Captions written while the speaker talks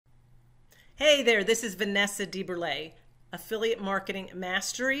Hey there, this is Vanessa DeBurlet, Affiliate Marketing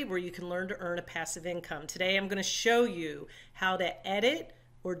Mastery, where you can learn to earn a passive income. Today I'm going to show you how to edit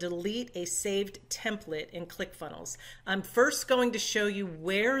or delete a saved template in Clickfunnels. I'm first going to show you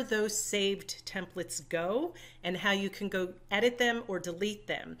where those saved templates go and how you can go edit them or delete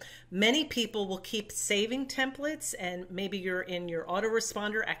them. Many people will keep saving templates, and maybe you're in your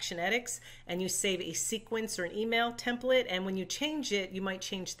autoresponder actionetics and you save a sequence or an email template, and when you change it, you might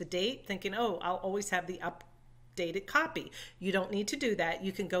change the date thinking, oh, I'll always have the updated copy. You don't need to do that.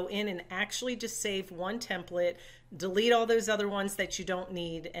 You can go in and actually just save one template, delete all those other ones that you don't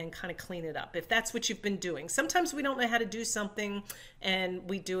need, and kind of clean it up if that's what you've been doing. Sometimes we don't know how to do something and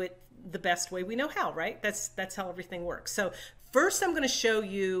we do it the best way we know how, right? That's how everything works. So first I'm going to show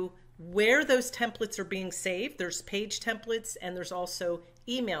you where those templates are being saved. There's page templates and there's also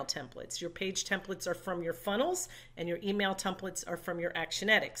email templates. Your page templates are from your funnels and your email templates are from your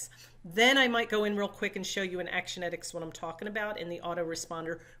actionetics. Then I might go in real quick and show you in actionetics what I'm talking about in the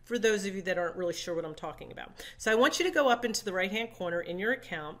autoresponder for those of you that aren't really sure what I'm talking about. So I want you to go up into the right hand corner in your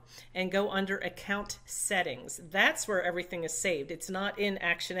account and go under account settings. That's where everything is saved. It's not in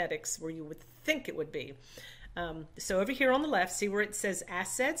actionetics where you would think it would be. So over here on the left, see where it says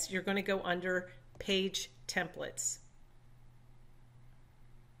assets? You're going to go under page templates.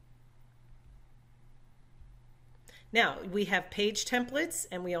 Now we have page templates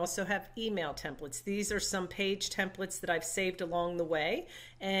and we also have email templates. These are some page templates that I've saved along the way,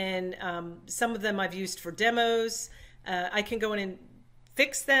 and some of them I've used for demos. I can go in and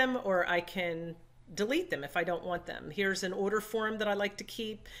fix them, or I can delete them if I don't want them. Here's an order form that I like to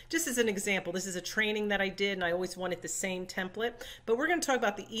keep. Just as an example, this is a training that I did and I always wanted the same template, but we're going to talk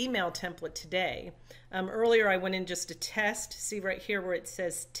about the email template today. Earlier I went in just to test. See right here where it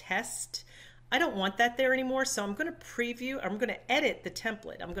says test. I don't want that there anymore, so I'm going to preview. I'm going to edit the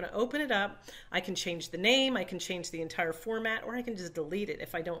template. I'm going to open it up. I can change the name, I can change the entire format, or I can just delete it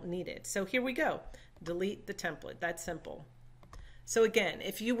if I don't need it. So here we go. Delete the template. That's simple. So again,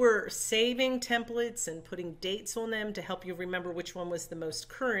 if you were saving templates and putting dates on them to help you remember which one was the most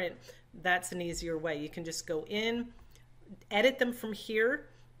current, that's an easier way. You can just go in, edit them from here,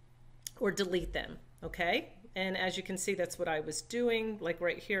 or delete them, okay? And as you can see, that's what I was doing. Like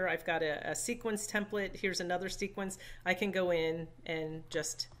right here, I've got a sequence template. Here's another sequence. I can go in and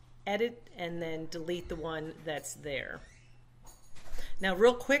just edit and then delete the one that's there. Now,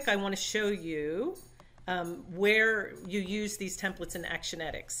 real quick, I want to show you where you use these templates in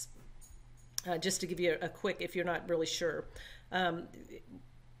actionetics. Just to give you a quick, if you're not really sure.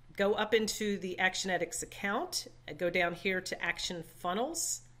 Go up into the actionetics account, go down here to action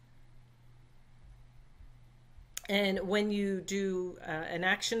funnels. And when you do an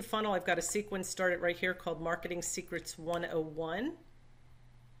action funnel, I've got a sequence started right here called Marketing Secrets 101.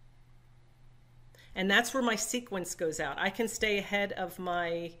 And that's where my sequence goes out. I can stay ahead of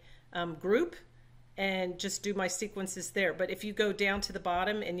my group and just do my sequences there. But if you go down to the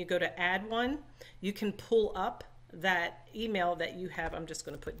bottom and you go to add one, you can pull up that email that you have. I'm just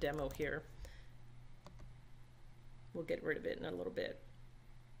going to put demo here. We'll get rid of it in a little bit.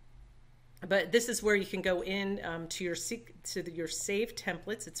 But this is where you can go in to your saved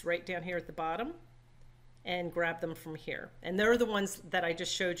templates. It's right down here at the bottom, and grab them from here. And they're the ones that I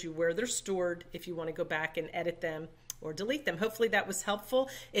just showed you where they're stored if you want to go back and edit them or delete them. Hopefully that was helpful.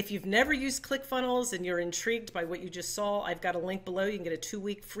 If you've never used Clickfunnels and you're intrigued by what you just saw, I've got a link below. You can get a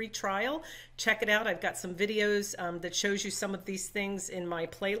 2-week free trial. Check it out. I've got some videos that shows you some of these things in my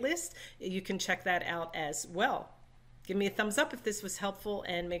playlist. You can check that out as well. Give me a thumbs up if this was helpful,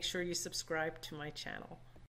 and make sure you subscribe to my channel.